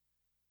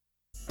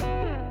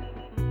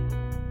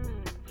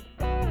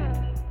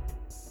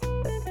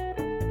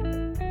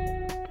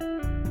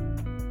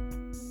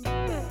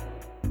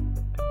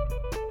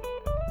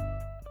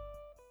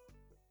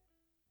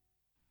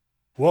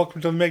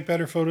Welcome to the Make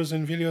Better Photos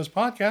and Videos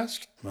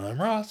podcast. I'm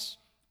Ross.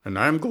 And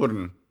I'm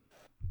Gordon.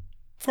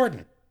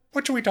 Gordon,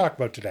 what should we talk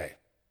about today?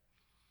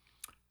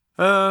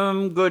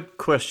 Good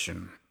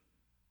question.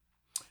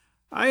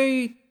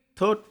 I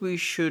thought we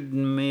should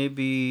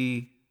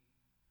maybe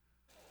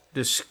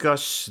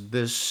discuss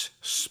this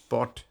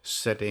spot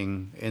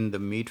setting in the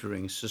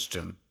metering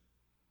system.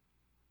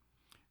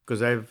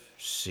 Because I've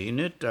seen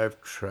it,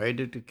 I've tried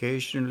it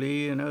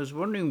occasionally, and I was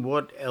wondering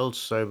what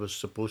else I was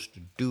supposed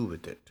to do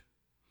with it.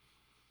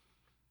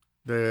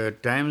 The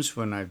times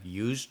when I've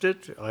used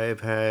it, I've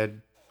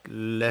had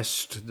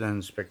less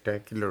than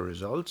spectacular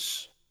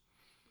results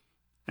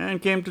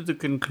and came to the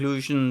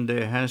conclusion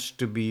there has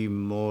to be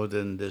more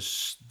than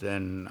this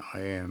than I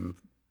am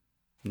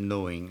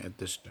knowing at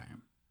this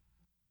time.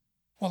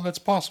 Well, that's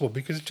possible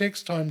because it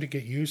takes time to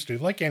get used to,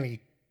 like any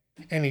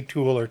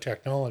tool or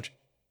technology.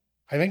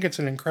 I think it's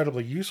an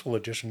incredibly useful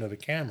addition to the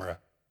camera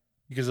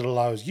because it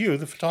allows you,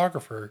 the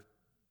photographer,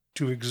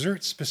 to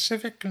exert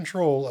specific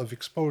control of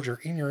exposure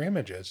in your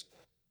images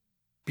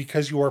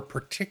because you are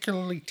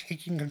particularly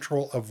taking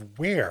control of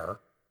where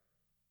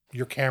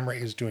your camera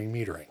is doing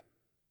metering.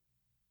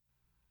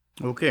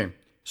 Okay,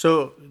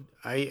 so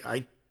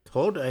I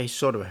thought I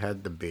sort of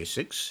had the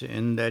basics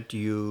in that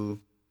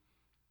you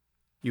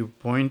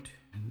point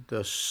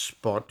the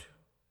spot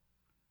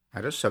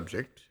at a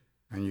subject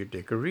and you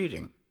take a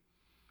reading.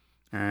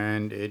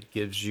 And it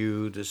gives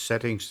you the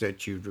settings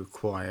that you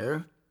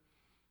require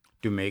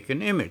to make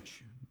an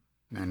image.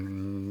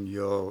 And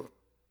your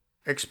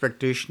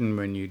expectation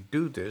when you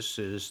do this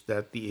is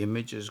that the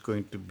image is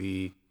going to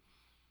be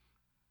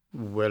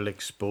well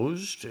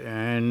exposed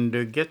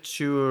and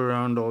gets you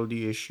around all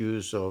the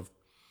issues of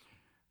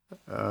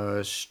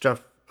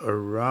stuff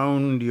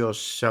around your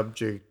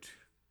subject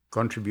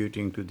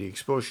contributing to the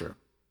exposure.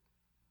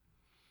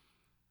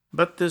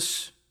 But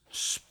this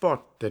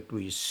spot that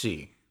we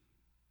see,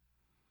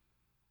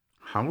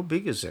 how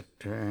big is it?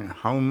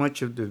 How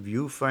much of the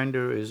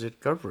viewfinder is it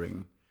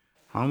covering?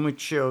 How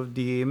much of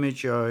the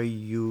image are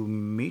you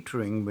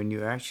metering when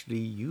you actually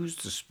use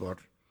the spot?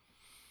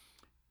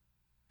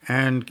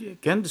 And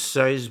can the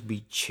size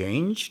be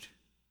changed?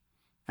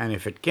 And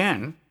if it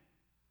can,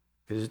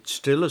 is it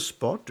still a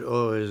spot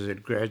or is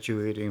it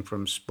graduating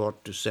from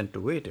spot to center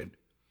weighted?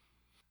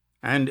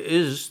 And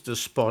is the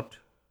spot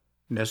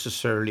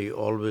necessarily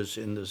always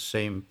in the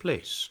same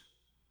place?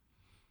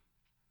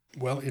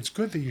 Well, it's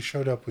good that you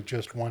showed up with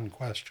just one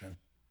question.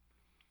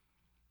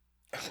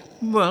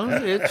 Well,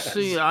 it's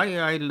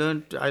I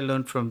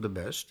learned from the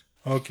best.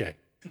 Okay.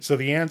 So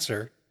the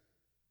answer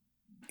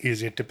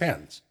is it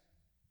depends.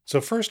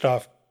 So first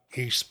off,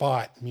 a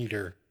spot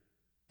meter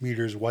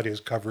meters what is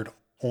covered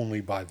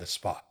only by the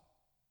spot.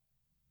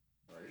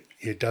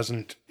 It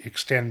doesn't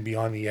extend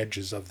beyond the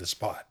edges of the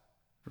spot.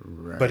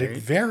 Right. But it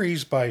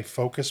varies by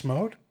focus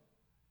mode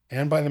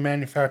and by the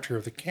manufacturer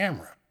of the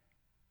camera.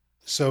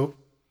 So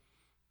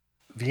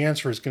the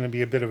answer is going to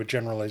be a bit of a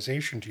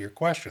generalization to your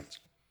questions.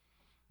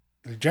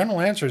 The general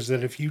answer is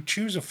that if you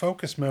choose a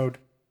focus mode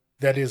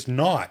that is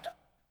not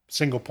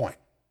single point,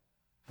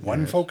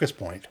 one Yes. focus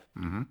point,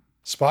 Mm-hmm.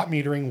 spot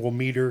metering will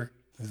meter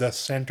the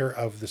center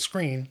of the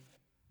screen,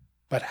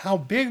 but how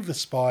big the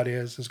spot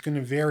is going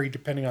to vary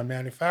depending on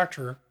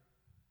manufacturer,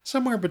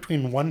 somewhere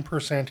between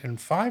 1% and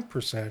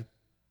 5%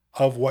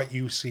 of what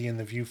you see in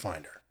the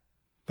viewfinder,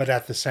 but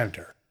at the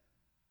center.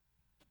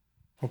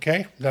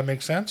 Okay, that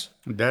makes sense?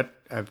 That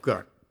I've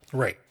got.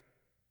 Right.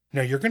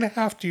 Now you're going to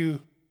have to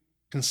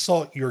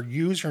consult your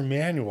user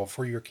manual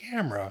for your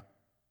camera,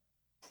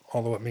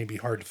 although it may be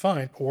hard to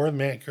find, or the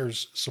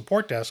maker's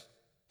support desk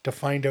to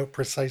find out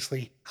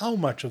precisely how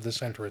much of the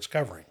center it's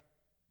covering.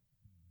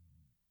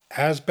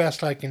 As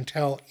best I can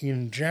tell,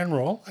 in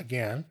general,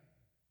 again,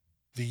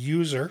 the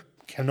user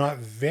cannot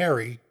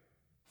vary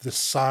the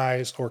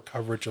size or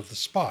coverage of the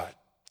spot.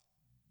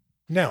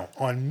 Now,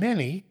 on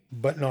many,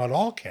 but not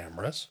all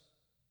cameras,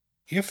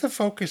 if the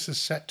focus is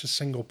set to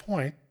single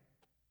point,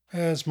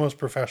 as most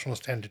professionals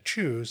tend to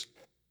choose,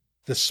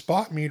 the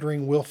spot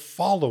metering will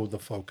follow the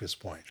focus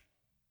point.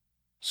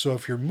 So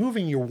if you're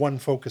moving your one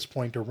focus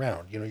point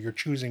around, you're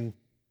choosing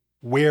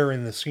where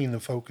in the scene the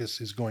focus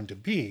is going to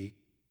be,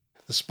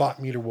 the spot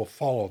meter will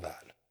follow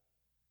that,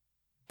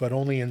 but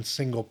only in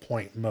single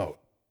point mode.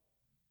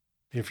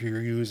 If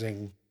you're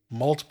using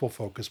multiple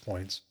focus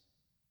points,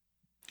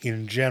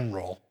 in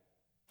general,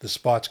 the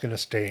spot's going to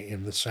stay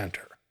in the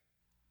center.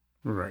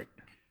 Right.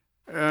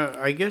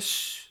 I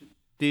guess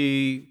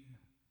the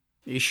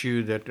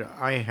issue that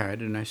I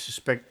had, and I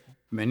suspect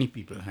many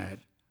people had,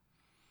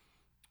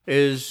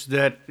 is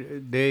that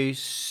they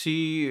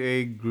see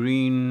a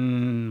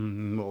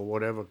green or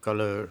whatever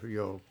color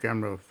your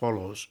camera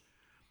follows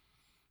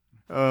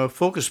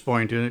focus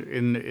point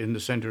in the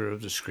center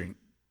of the screen.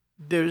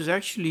 There is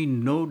actually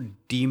no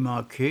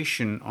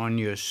demarcation on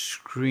your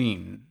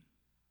screen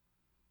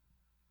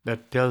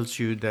that tells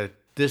you that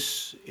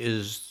this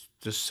is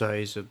the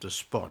size of the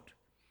spot.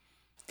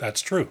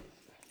 That's true.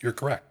 You're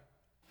correct.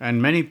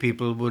 And many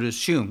people would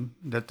assume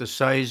that the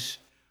size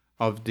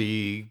of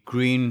the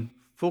green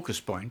focus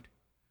point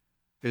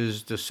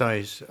is the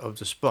size of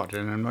the spot,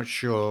 and I'm not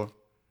sure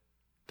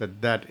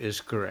that that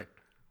is correct.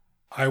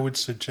 I would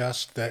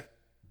suggest that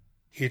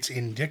it's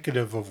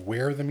indicative of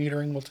where the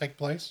metering will take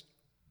place,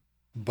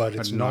 but But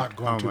it's not not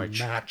going how to much.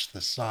 match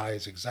the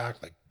size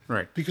exactly.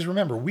 Right. Because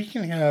remember, we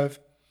can have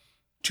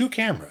two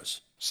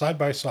cameras side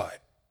by side,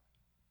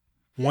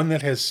 one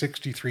that has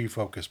 63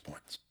 focus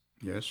points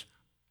Yes.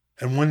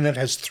 and one that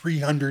has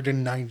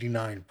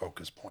 399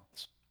 focus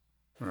points.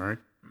 All right.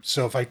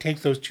 So if I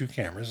take those two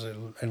cameras,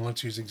 and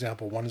let's use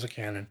example, one is a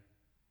Canon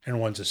and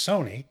one's a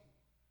Sony,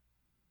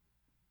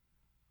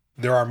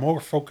 there are more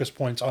focus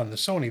points on the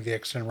Sony. They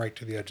extend right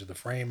to the edge of the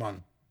frame.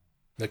 On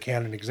the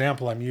Canon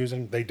example I'm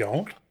using, they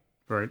don't.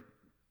 Right.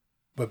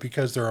 But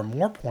because there are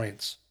more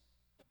points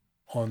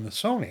on the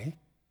Sony,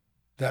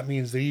 that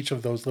means that each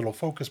of those little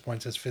focus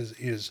points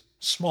is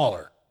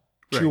smaller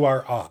to Right.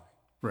 our eye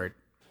Right.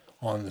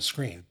 on the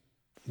screen.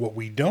 What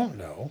we don't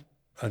know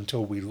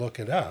until we look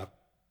it up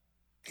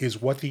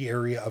is what the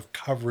area of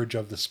coverage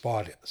of the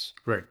spot is.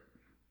 Right.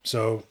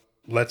 So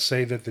let's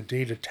say that the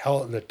data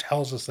that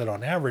tells us that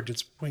on average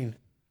it's between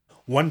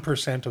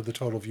 1% of the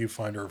total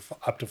viewfinder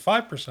up to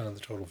 5% of the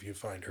total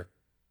viewfinder.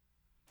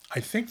 I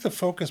think the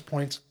focus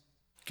points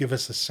give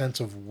us a sense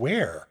of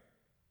where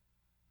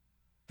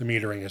the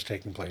metering is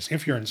taking place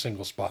if you're in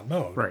single spot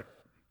mode, Right.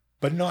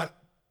 but not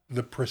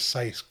the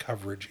precise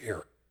coverage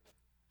area.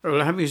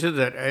 Well, having said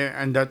that,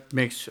 and that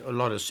makes a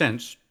lot of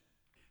sense,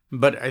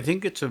 but I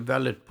think it's a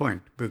valid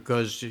point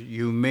because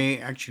you may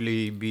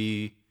actually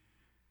be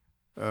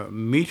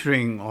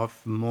metering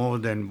off more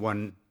than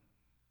one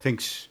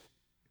thinks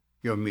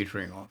you're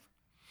metering off.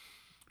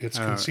 It's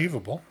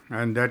conceivable.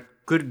 And that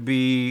could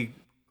be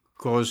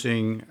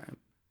causing,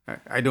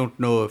 I don't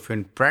know if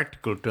in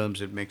practical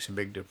terms it makes a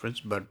big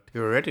difference, but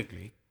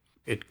theoretically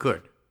it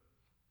could.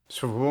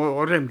 So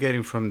what I'm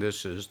getting from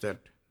this is that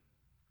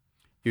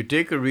you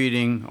take a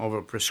reading of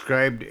a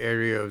prescribed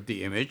area of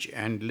the image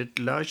and it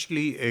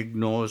largely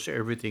ignores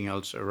everything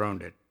else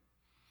around it,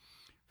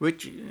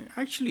 which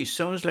actually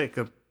sounds like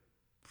a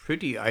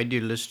pretty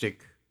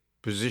idealistic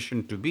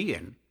position to be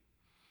in.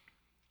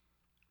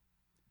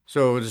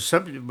 So the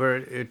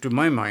subject, to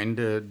my mind,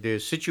 the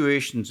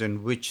situations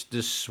in which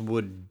this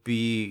would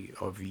be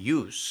of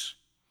use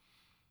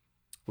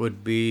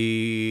would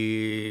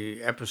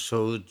be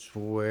episodes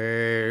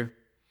where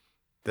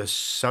the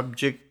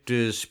subject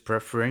is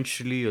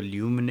preferentially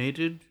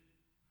illuminated,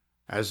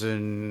 as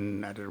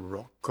in at a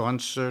rock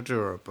concert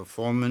or a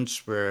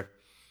performance where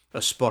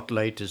a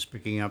spotlight is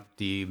picking up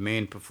the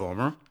main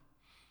performer,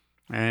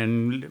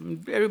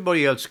 and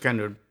everybody else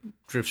kind of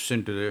drifts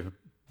into the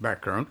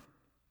background.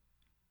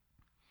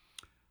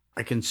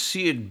 I can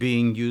see it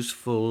being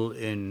useful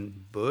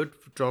in bird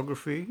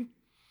photography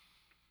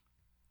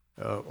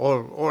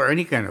or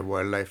any kind of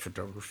wildlife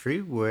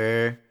photography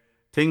where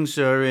things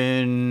are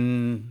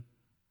in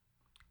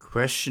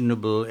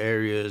questionable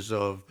areas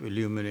of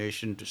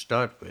illumination to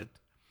start with,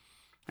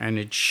 and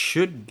it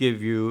should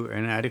give you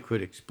an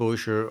adequate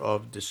exposure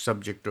of the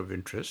subject of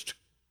interest.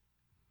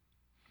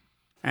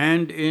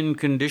 And in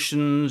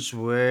conditions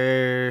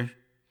where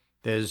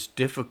there's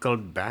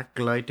difficult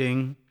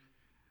backlighting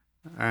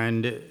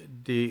and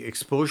the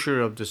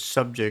exposure of the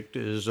subject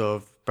is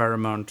of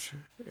paramount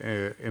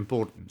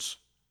importance.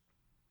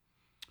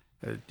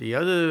 The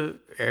other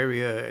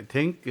area I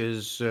think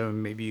is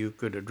maybe you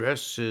could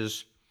address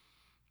is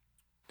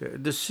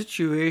the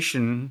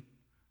situation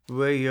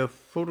where you're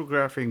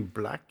photographing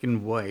black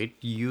and white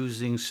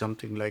using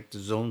something like the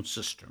zone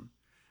system,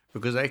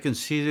 because I can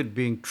see it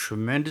being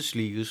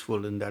tremendously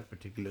useful in that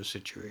particular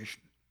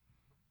situation.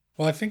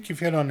 Well, I think you've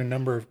hit on a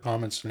number of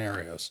common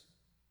scenarios.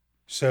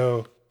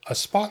 So, a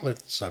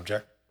spotlit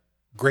subject,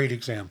 great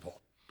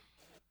example.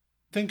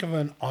 Think of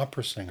an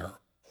opera singer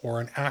or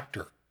an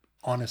actor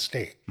on a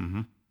stage.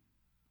 Mm-hmm.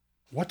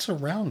 What's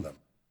around them?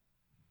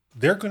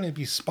 They're going to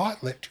be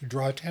spotlit to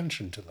draw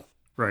attention to them.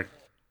 Right.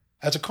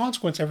 As a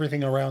consequence,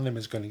 everything around them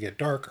is going to get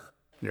darker.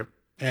 Yep.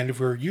 And if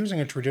we're using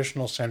a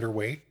traditional center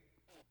weight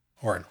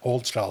or an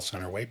old style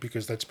center weight,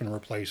 because that's been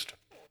replaced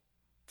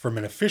from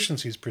an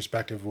efficiencies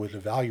perspective with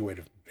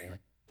evaluative metering,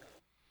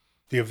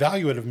 the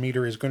evaluative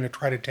meter is going to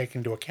try to take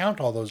into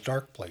account all those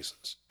dark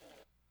places.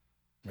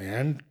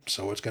 And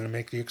so it's going to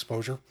make the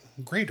exposure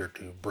greater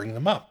to bring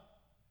them up.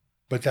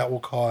 But that will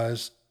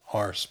cause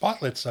our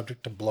spotlit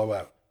subject to blow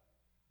out.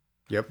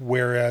 Yep.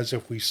 Whereas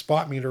if we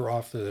spot meter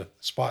off the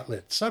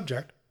spotlit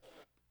subject,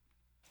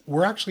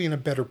 we're actually in a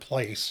better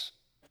place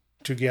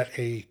to get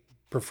a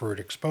preferred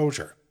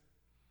exposure.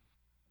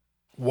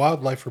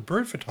 Wildlife or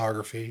bird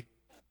photography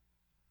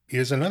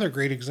is another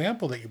great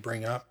example that you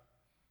bring up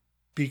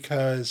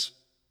because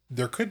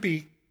there could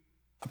be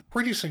a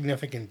pretty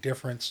significant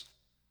difference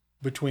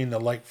between the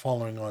light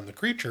falling on the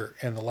creature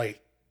and the light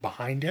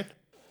behind it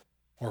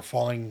or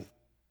falling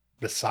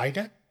beside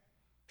it.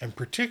 And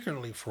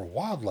particularly for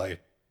wildlife,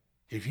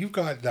 if you've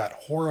got that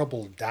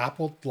horrible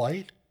dappled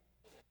light,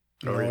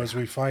 as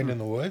we find in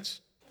the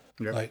woods,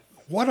 Yep. like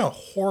what a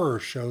horror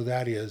show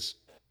that is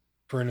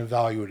for an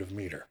evaluative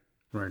meter.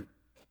 Right.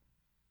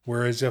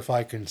 Whereas if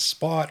I can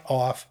spot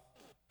off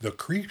the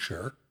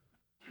creature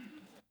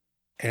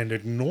and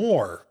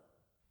ignore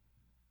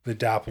the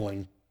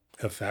dappling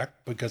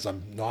effect because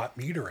I'm not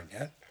metering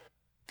it,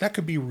 that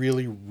could be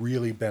really,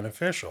 really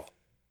beneficial.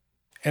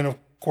 And of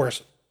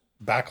course,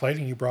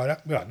 backlighting you brought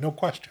up, yeah, no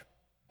question,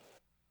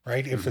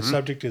 right? If the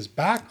subject is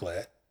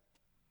backlit,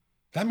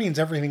 that means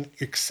everything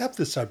except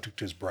the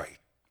subject is bright.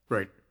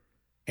 Right.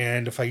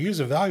 And if I use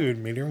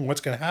evaluated metering,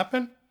 what's going to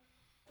happen?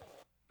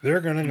 They're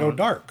going to go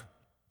dark.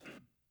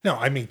 Now,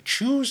 I may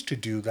choose to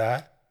do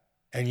that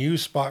and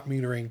use spot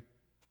metering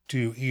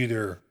to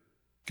either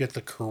get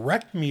the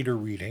correct meter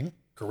reading,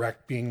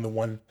 correct being the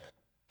one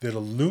that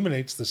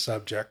illuminates the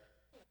subject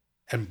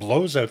and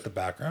blows out the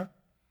background,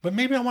 but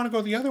maybe I want to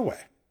go the other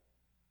way.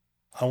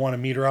 I want to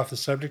meter off the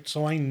subject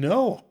so I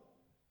know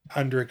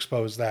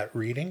underexpose that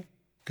reading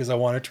because I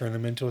want to turn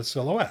them into a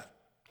silhouette.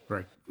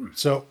 Right.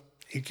 So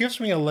it gives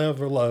me a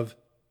level of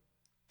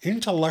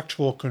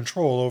intellectual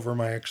control over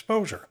my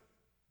exposure.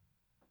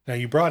 Now,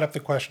 you brought up the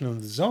question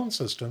of the zone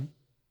system.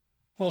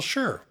 Well,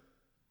 sure.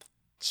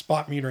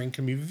 Spot metering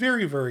can be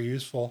very, very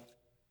useful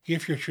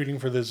if you're shooting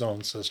for the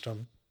zone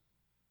system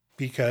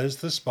because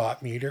the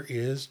spot meter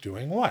is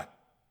doing what?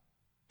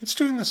 It's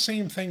doing the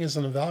same thing as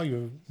an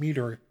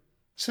evaluator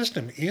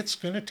system. It's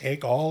going to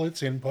take all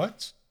its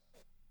inputs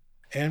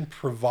and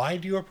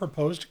provide you a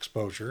proposed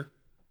exposure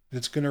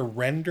that's going to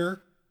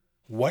render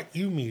what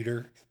you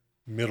meter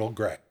middle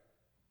gray.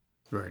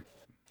 Right.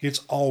 It's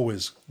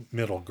always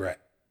middle gray.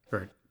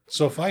 Right.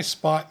 So if I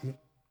spot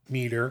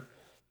meter,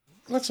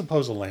 let's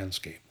suppose a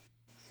landscape,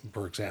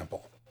 for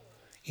example,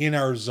 in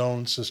our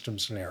zone system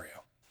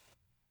scenario,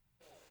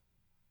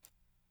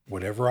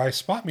 whatever I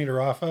spot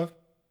meter off of,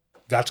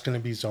 that's going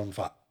to be zone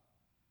 5.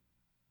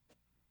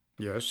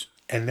 Yes.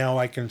 And now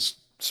I can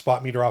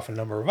spot meter off a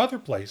number of other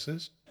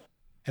places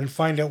and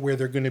find out where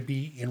they're going to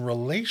be in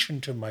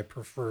relation to my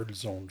preferred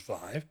zone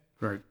 5.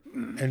 Right.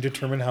 And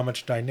determine how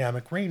much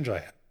dynamic range I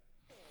have.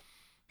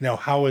 Now,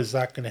 how is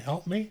that going to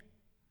help me?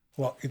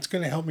 Well, it's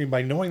going to help me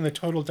by knowing the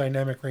total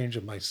dynamic range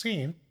of my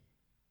scene.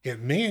 It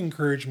may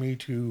encourage me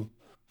to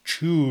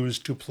choose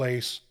to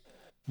place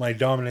my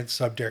dominant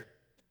subject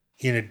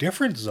in a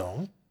different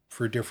zone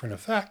for a different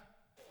effect,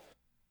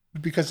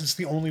 because it's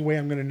the only way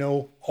I'm going to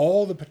know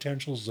all the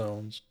potential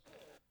zones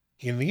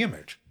in the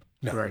image.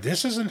 Now,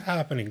 this isn't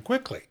happening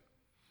quickly.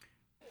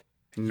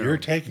 No, you're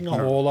taking a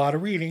whole lot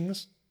of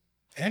readings,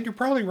 and you're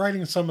probably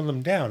writing some of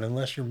them down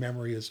unless your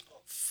memory is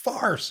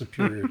far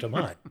superior to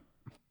mine.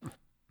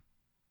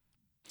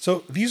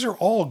 So these are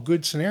all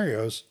good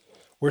scenarios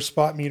where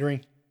spot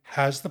metering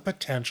has the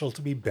potential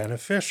to be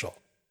beneficial.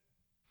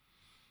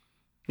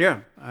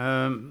 Yeah.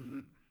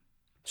 Then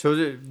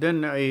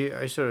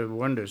I sort of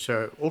wonder,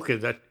 okay,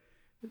 that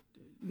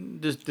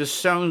this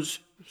sounds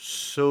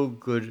so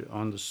good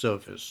on the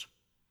surface.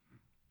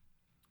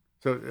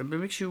 So it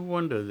makes you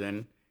wonder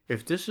then,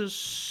 if this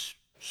is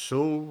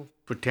so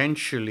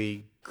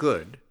potentially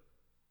good,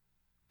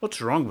 what's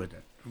wrong with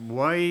it?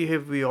 Why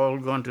have we all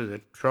gone to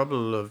the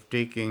trouble of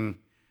developing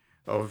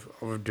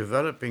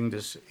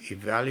this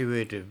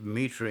evaluative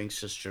metering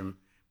system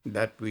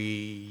that we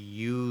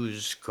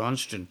use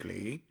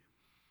constantly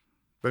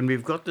when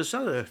we've got this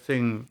other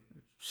thing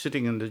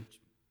sitting in the,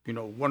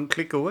 one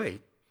click away?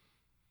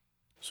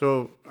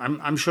 So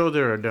I'm sure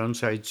there are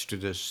downsides to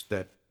this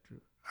that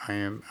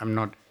I'm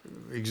not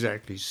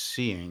exactly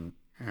seeing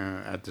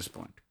at this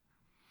point.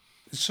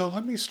 So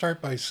let me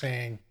start by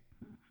saying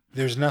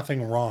there's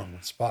nothing wrong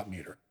with spot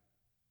meter.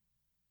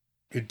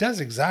 It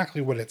does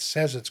exactly what it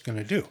says it's going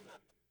to do.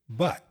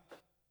 But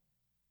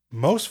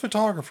most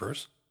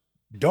photographers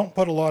don't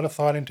put a lot of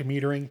thought into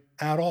metering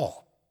at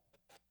all.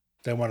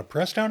 They want to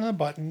press down on the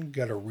button,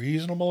 get a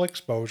reasonable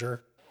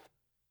exposure.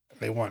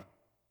 They want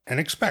and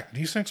expect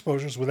decent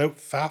exposures without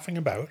faffing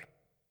about.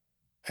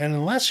 And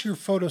unless your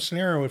photo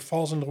scenario it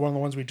falls into one of the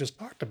ones we just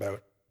talked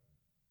about,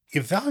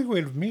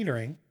 evaluative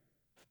metering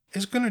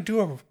is going to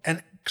do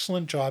an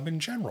excellent job in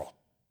general.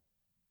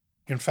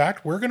 In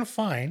fact, we're going to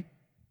find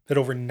that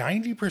over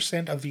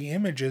 90% of the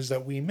images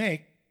that we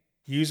make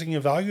using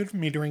evaluative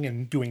metering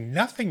and doing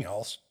nothing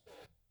else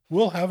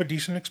will have a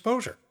decent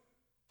exposure.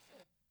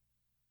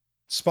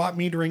 Spot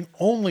metering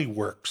only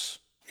works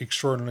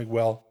extraordinarily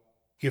well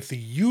if the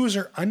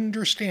user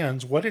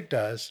understands what it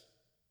does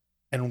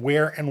and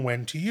where and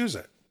when to use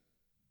it.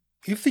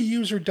 If the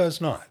user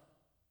does not,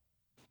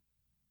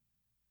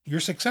 your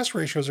success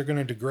ratios are going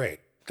to degrade.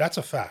 That's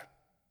a fact.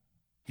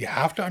 You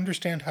have to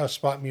understand how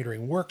spot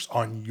metering works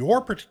on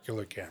your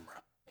particular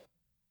camera.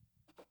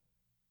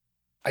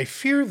 I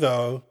fear,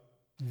 though,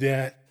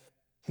 that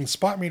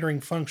spot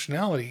metering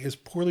functionality is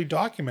poorly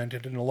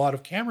documented in a lot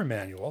of camera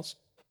manuals.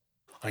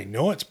 I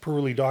know it's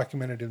poorly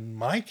documented in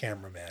my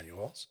camera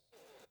manuals.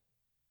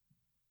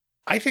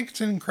 I think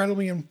it's an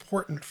incredibly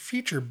important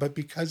feature, but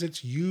because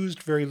it's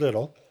used very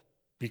little,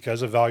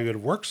 because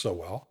evaluative works so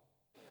well,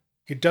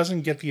 it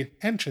doesn't get the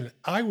attention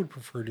I would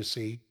prefer to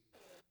see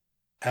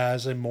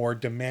as a more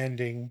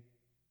demanding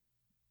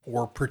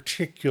or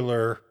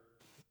particular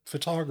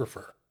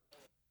photographer.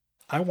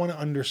 I want to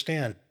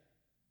understand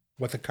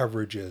what the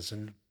coverage is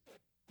and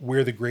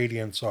where the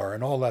gradients are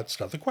and all that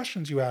stuff. The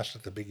questions you asked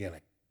at the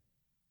beginning.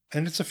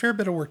 And it's a fair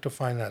bit of work to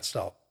find that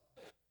stuff.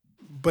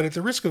 But at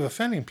the risk of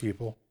offending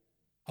people,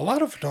 a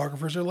lot of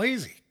photographers are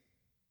lazy.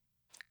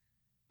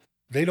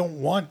 They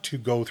don't want to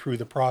go through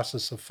the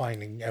process of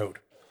finding out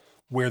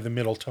where the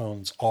middle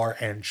tones are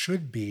and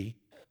should be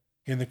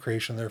in the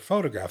creation of their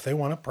photograph. They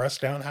want to press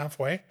down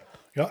halfway.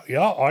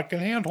 Yeah, I can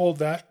handhold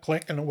that,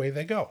 click, and away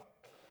they go.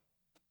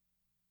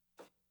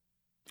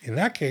 In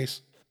that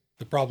case,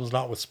 the problem is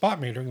not with spot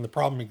metering. The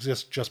problem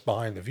exists just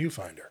behind the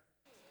viewfinder.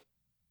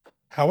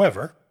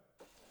 However,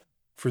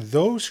 for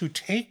those who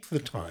take the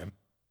time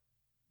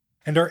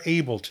and are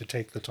able to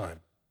take the time,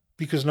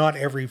 because not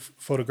every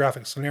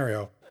photographic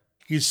scenario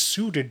is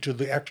suited to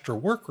the extra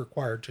work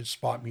required to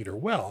spot meter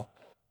well,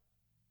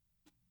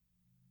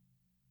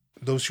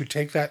 those who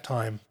take that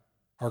time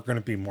are going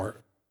to be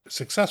more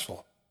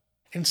successful.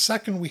 And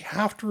second, we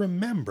have to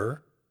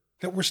remember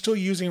that we're still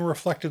using a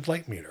reflected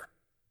light meter.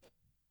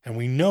 And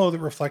we know that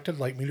reflected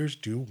light meters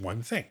do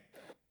one thing.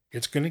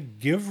 It's going to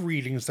give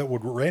readings that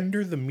would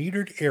render the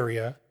metered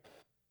area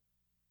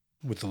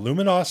with the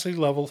luminosity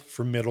level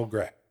for middle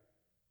gray.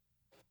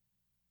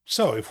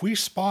 So if we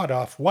spot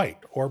off white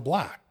or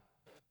black,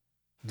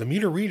 the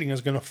meter reading is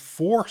going to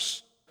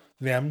force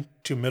them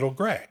to middle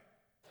gray.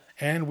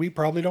 And we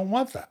probably don't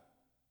want that.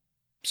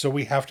 So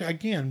we have to,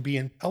 again, be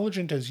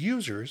intelligent as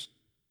users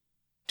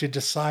to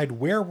decide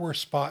where we're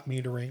spot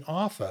metering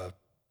off of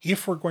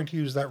if we're going to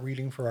use that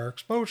reading for our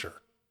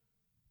exposure.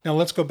 Now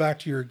let's go back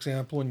to your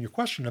example and your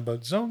question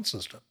about zone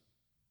system.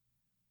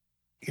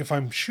 If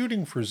I'm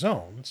shooting for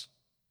zones,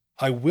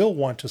 I will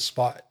want to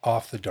spot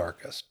off the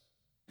darkest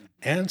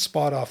and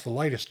spot off the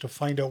lightest to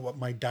find out what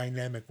my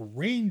dynamic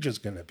range is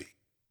going to be.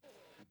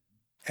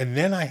 And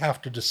then I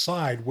have to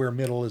decide where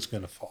middle is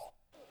going to fall.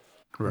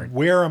 Correct.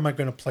 Where am I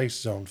going to place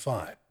zone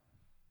 5?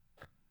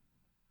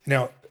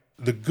 Now,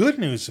 the good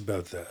news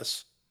about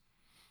this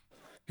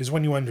is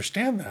when you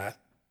understand that,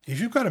 if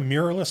you've got a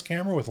mirrorless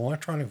camera with an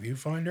electronic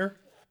viewfinder,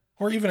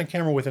 or even a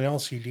camera with an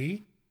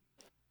LCD,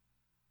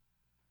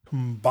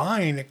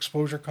 combine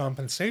exposure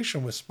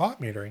compensation with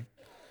spot metering,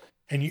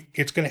 and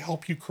it's going to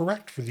help you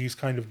correct for these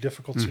kind of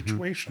difficult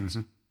situations.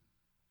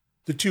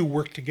 The two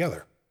work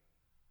together.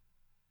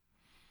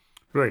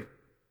 Right.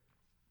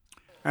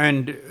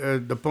 And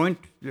the point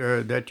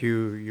that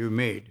you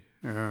made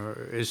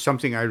is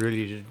something I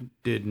really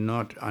did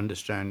not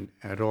understand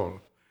at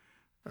all.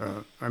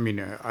 I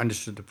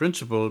understood the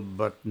principle,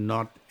 but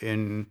not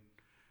in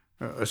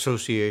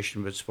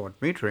association with spot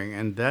metering,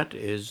 and that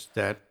is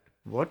that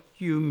what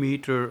you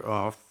meter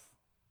off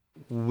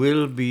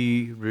will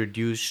be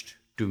reduced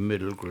to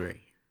middle gray.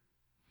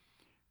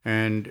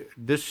 And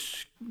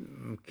this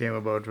came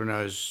about when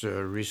I was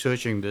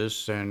researching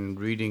this and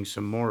reading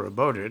some more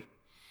about it,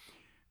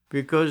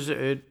 because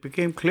it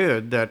became clear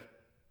that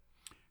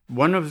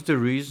one of the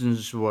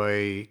reasons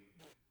why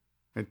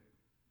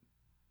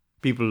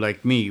people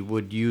like me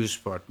would use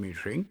spot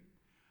metering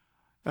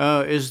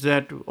is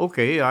that,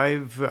 okay,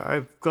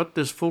 I've got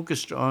this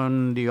focused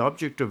on the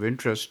object of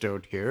interest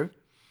out here,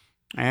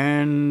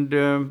 and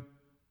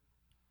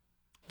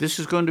this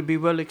is going to be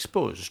well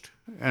exposed,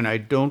 and I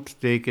don't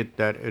take it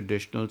that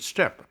additional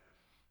step.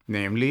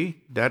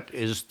 Namely, that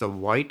is the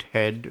white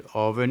head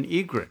of an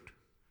egret,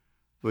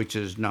 which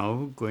is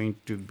now going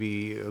to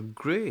be a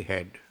gray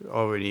head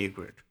of an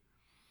egret.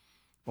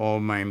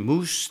 Or my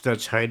moose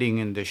that's hiding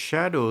in the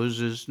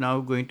shadows is now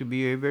going to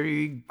be a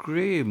very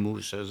gray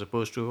moose as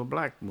opposed to a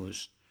black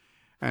moose.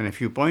 And if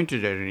you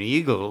pointed at an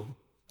eagle,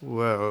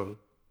 well,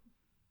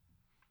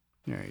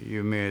 yeah,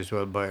 you may as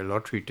well buy a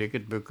lottery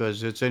ticket,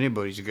 because it's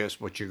anybody's guess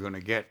what you're going to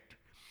get.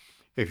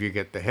 If you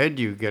get the head,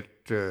 you get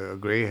a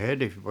gray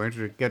head. If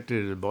you get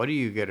to the body,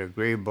 you get a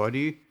gray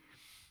body.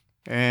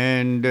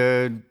 And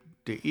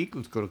the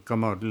eagle's going to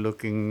come out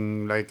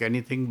looking like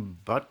anything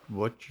but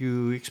what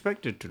you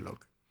expect it to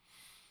look.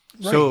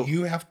 Right, So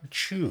you have to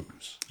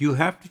choose. you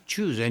have to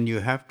choose, and you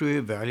have to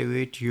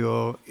evaluate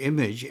your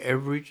image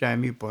every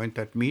time you point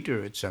that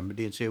meter at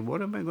somebody and say,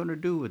 what am I going to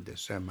do with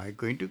this? Am I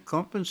going to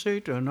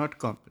compensate or not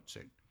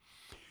compensate?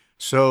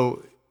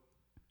 So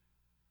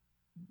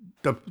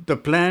the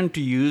plan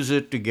to use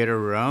it to get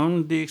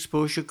around the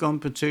exposure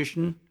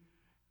compensation,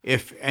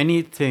 if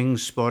anything,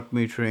 spot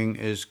metering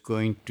is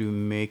going to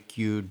make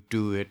you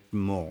do it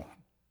more.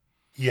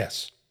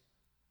 Yes,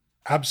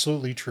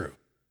 absolutely true.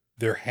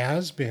 There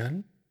has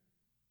been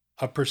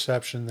a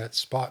perception that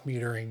spot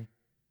metering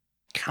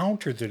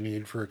countered the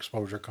need for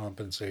exposure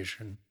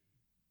compensation.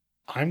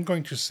 I'm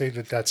going to say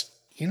that that's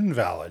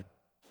invalid.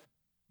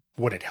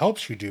 What it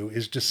helps you do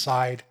is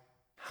decide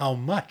how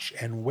much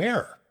and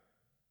where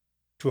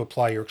to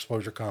apply your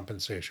exposure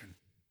compensation.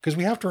 Because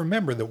we have to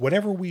remember that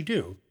whatever we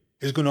do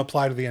is going to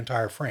apply to the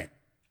entire frame.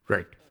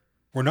 Right.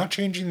 We're not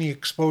changing the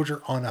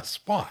exposure on a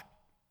spot.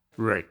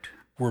 Right.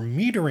 We're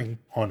metering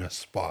on a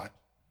spot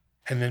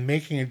and then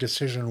making a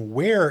decision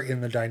where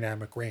in the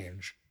dynamic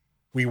range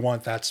we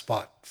want that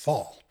spot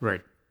fall.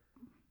 Right.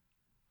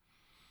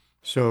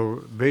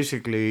 So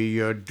basically,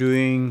 you're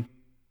doing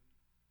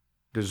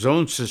the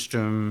zone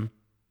system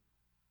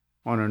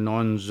on a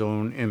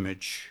non-zone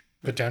image.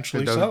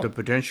 Potentially The so.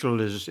 potential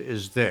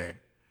is there.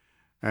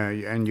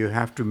 And you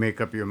have to make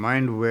up your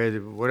mind where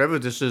whatever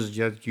this is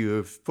that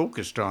you've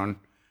focused on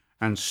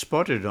and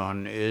spotted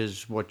on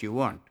is what you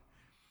want.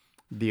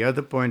 The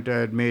other point I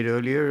had made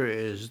earlier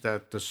is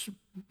that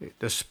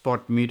the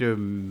spot meter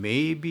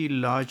may be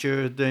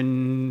larger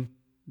than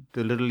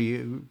the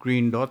little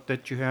green dot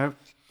that you have.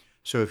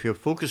 So if you're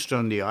focused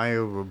on the eye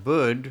of a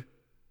bird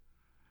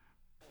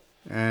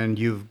and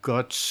you've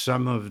got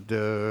some of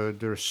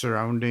the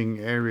surrounding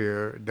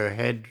area, the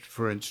head,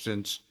 for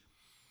instance,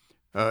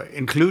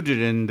 included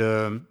in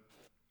the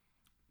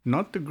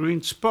not the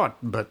green spot,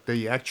 but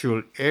the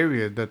actual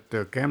area that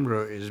the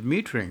camera is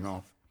metering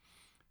off,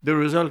 the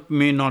result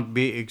may not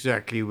be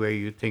exactly where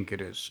you think it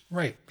is.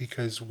 Right,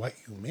 because what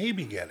you may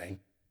be getting,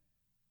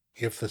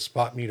 if the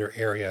spot meter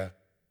area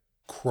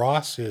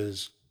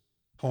crosses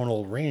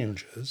tonal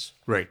ranges,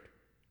 Right,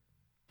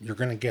 you're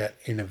going to get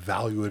an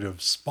evaluative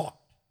spot.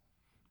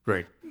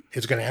 right.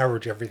 It's going to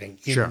average everything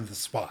in Sure. the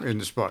spot. In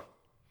the spot.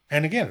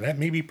 And again, that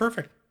may be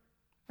perfect,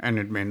 And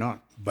it may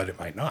not. but it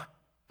might not.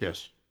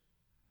 Yes.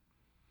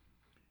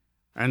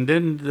 And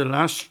then the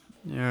last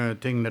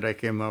thing that I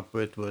came up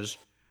with was,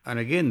 and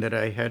again, that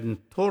I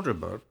hadn't thought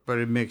about, but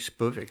it makes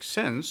perfect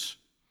sense,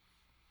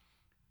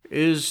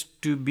 is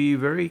to be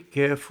very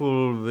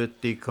careful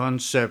with the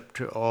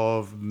concept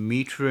of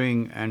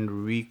metering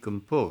and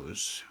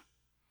recompose.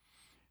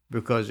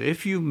 Because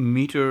if you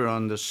meter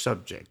on the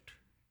subject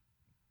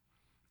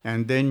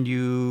and then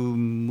you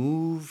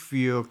move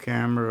your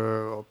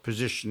camera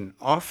position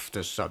off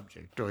the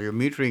subject or your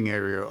metering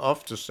area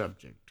off the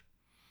subject,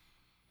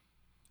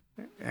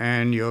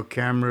 and your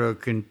camera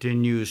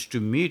continues to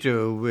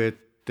meter with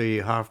the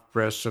half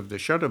press of the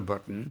shutter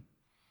button,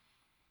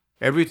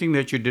 everything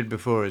that you did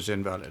before is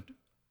invalid.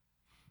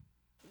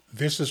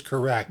 This is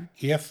correct.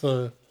 If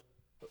the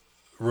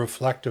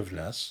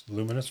reflectiveness,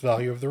 luminous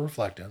value of the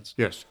reflectance,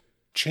 Yes,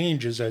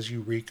 changes as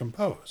you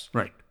recompose.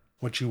 right,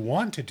 What you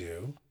want to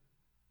do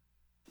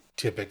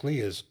typically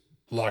is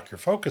lock your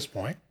focus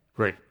point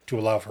right, to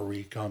allow for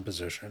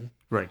recomposition.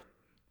 right.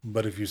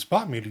 But if you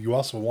spot meter, you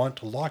also want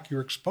to lock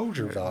your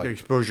exposure The value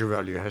exposure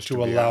value has to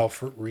to be allow out.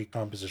 for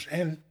recomposition.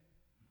 And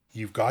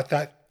you've got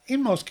that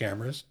in most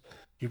cameras.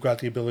 You've got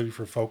the ability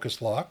for focus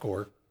lock,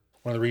 or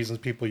one of the reasons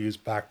people use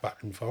back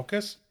button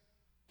focus.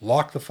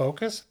 Lock the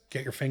focus,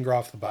 get your finger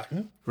off the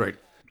button, Right,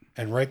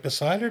 and right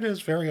beside it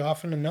is very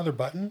often another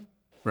button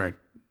right,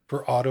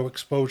 for auto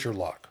exposure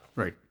lock.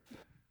 right,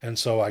 And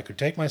so I could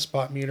take my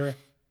spot meter,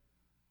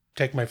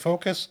 take my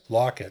focus,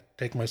 lock it,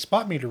 take my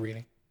spot meter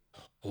reading,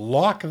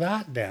 lock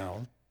that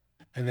down,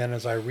 and then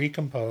as I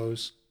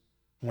recompose,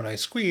 when I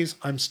squeeze,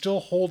 I'm still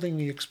holding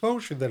the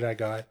exposure that I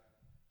got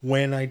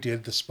when I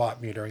did the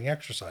spot metering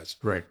exercise.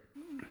 right.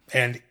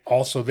 And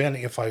also then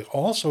if I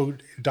also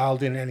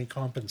dialed in any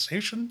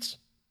compensations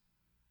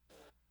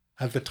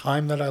at the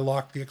time that I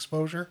locked the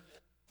exposure,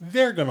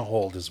 they're going to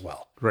hold as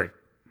well. Right.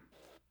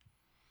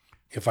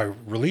 If I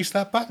release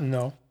that button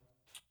though,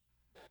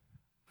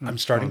 I'm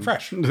starting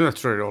fresh.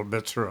 That's right. All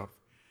bets are off.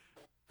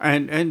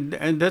 And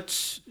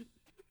that's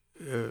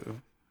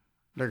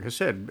like I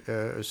said,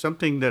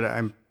 something that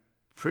I'm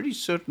pretty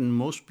certain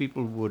most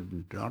people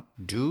would not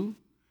do,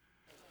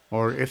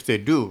 or if they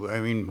do, I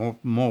mean,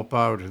 more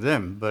power to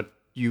them. But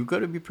you got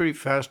to be pretty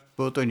fast,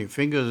 both on your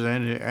fingers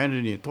and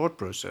in your thought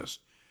process,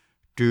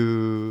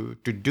 to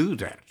do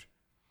that.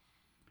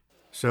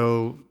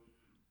 So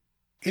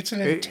It's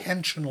an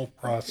intentional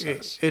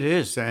process. it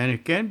is, and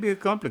it can be a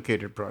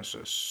complicated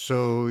process.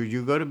 So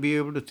you got to be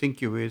able to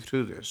think your way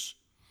through this.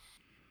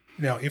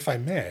 Now, if I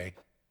may,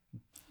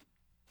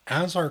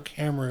 as our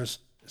camera's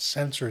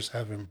sensors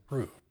have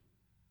improved,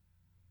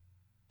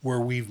 where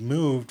we've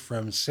moved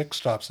from 6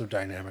 stops of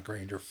dynamic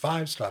range or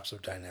 5 stops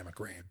of dynamic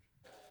range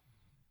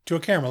to a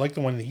camera like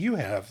the one that you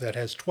have that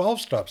has 12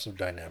 stops of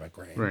dynamic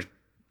range, Right.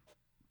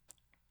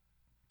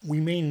 we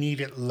may need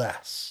it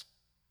less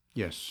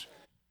Yes.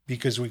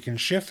 because we can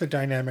shift the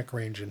dynamic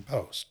range in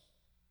post.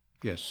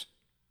 Yes.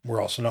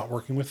 We're also not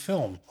working with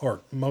film,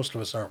 or most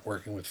of us aren't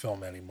working with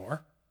film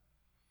anymore.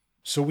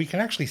 So we can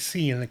actually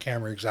see in the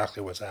camera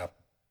exactly what's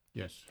happening.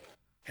 Yes.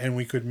 And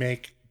we could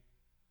make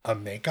a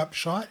makeup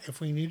shot if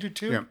we needed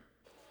to. Yeah.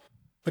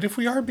 But if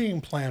we are being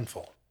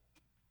planful,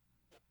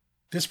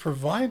 this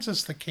provides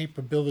us the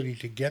capability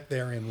to get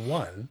there in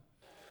 1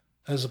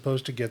 as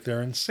opposed to get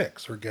there in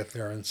 6 or get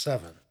there in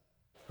 7.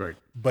 Right.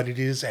 But it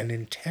is an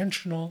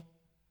intentional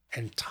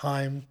and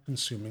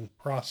time-consuming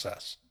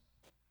process.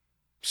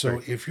 So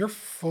Right. if you're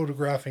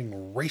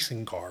photographing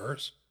racing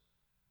cars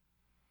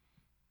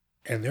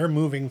and they're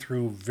moving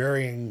through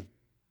varying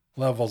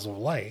levels of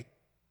light,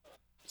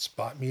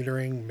 spot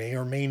metering may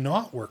or may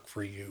not work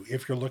for you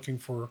if you're looking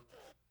for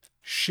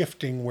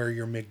shifting where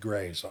your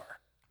mid-grays are.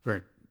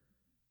 Right.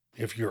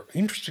 If you're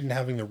interested in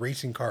having the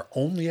racing car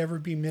only ever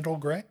be middle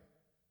gray,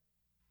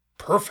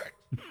 perfect.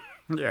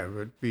 Yeah,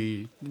 but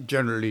we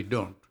generally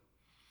don't.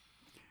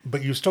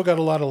 But you still got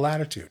a lot of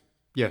latitude,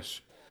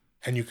 Yes.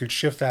 and you could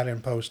shift that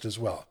in post as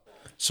well.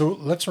 So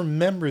let's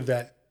remember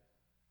that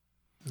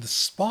The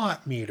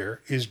spot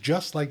meter is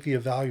just like the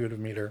evaluative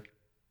meter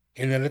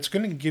in that it's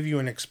going to give you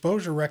an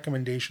exposure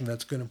recommendation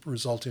that's going to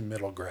result in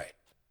middle gray.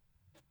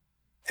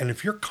 And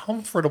if you're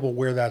comfortable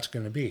where that's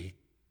going to be,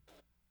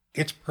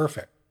 it's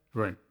perfect.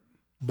 Right.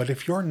 But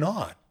if you're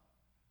not,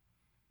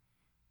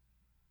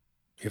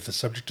 if the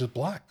subject is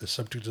black, the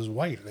subject is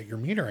white that you're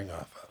metering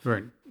off of,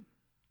 Right.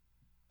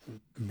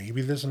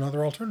 maybe there's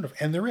another alternative.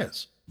 And there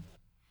is.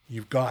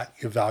 You've got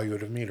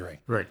evaluative metering.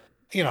 Right.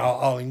 You know,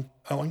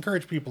 I'll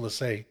encourage people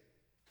to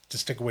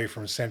stick away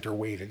from center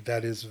weighted.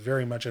 That is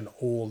very much an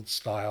old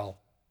style,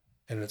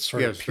 and it's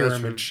sort of Yes,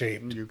 pyramid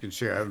shaped. You can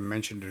see I haven't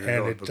mentioned it at And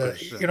all it,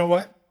 because you know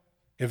what?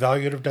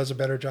 Evaluative does a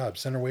better job.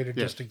 Center weighted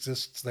Yes. just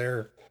exists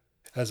there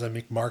as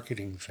a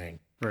marketing thing.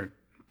 right.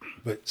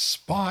 But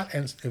spot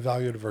and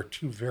evaluative are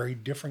two very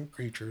different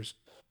creatures,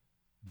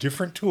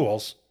 different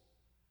tools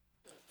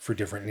for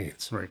different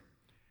needs. Right.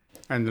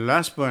 And the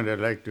last point I'd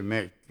like to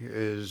make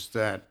is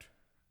that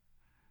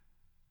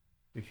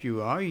if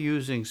you are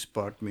using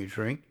spot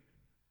metering,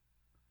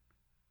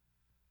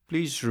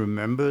 please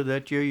remember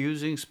that you're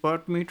using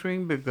spot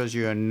metering because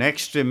your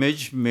next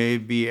image may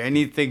be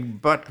anything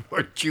but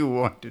what you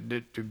wanted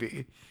it to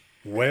be.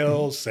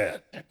 Well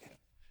said.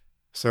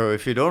 So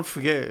if you don't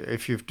forget,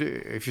 if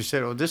you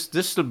said, "Oh,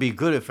 this will be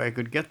good if I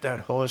could get that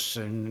horse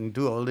and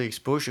do all the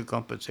exposure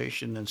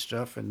compensation and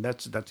stuff," and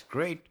that's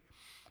great,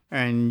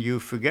 and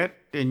you forget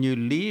and you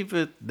leave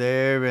it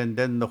there, and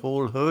then the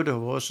whole herd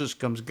of horses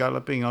comes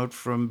galloping out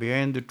from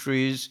behind the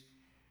trees,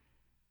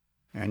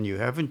 and you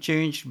haven't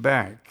changed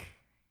back.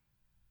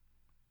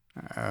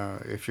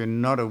 If you're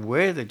not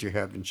aware that you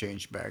haven't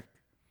changed back,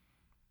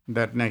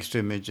 that next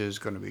image is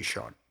going to be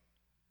shot.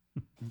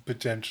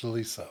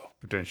 Potentially so.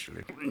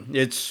 Potentially.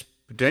 It's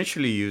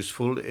potentially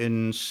useful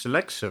in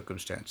select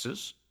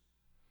circumstances.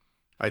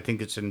 I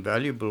think it's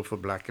invaluable for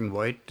black and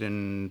white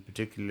and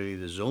particularly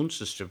the zone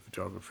system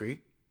photography.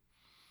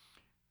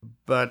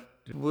 But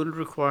it will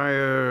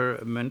require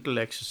a mental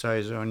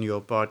exercise on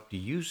your part to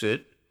use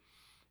it.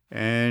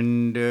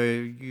 And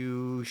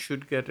you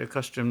should get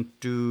accustomed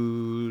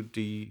to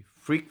the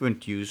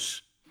frequent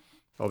use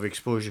of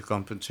exposure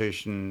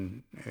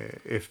compensation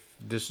if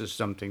this is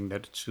something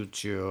that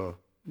suits your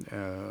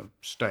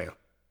style.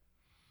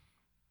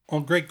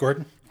 Well, great,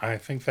 Gordon. I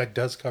think that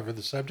does cover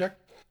the subject.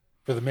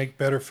 For the Make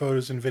Better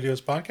Photos and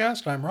Videos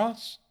podcast, I'm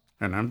Ross.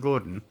 And I'm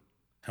Gordon.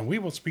 And we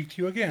will speak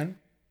to you again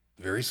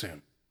very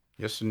soon.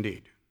 Yes,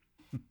 indeed.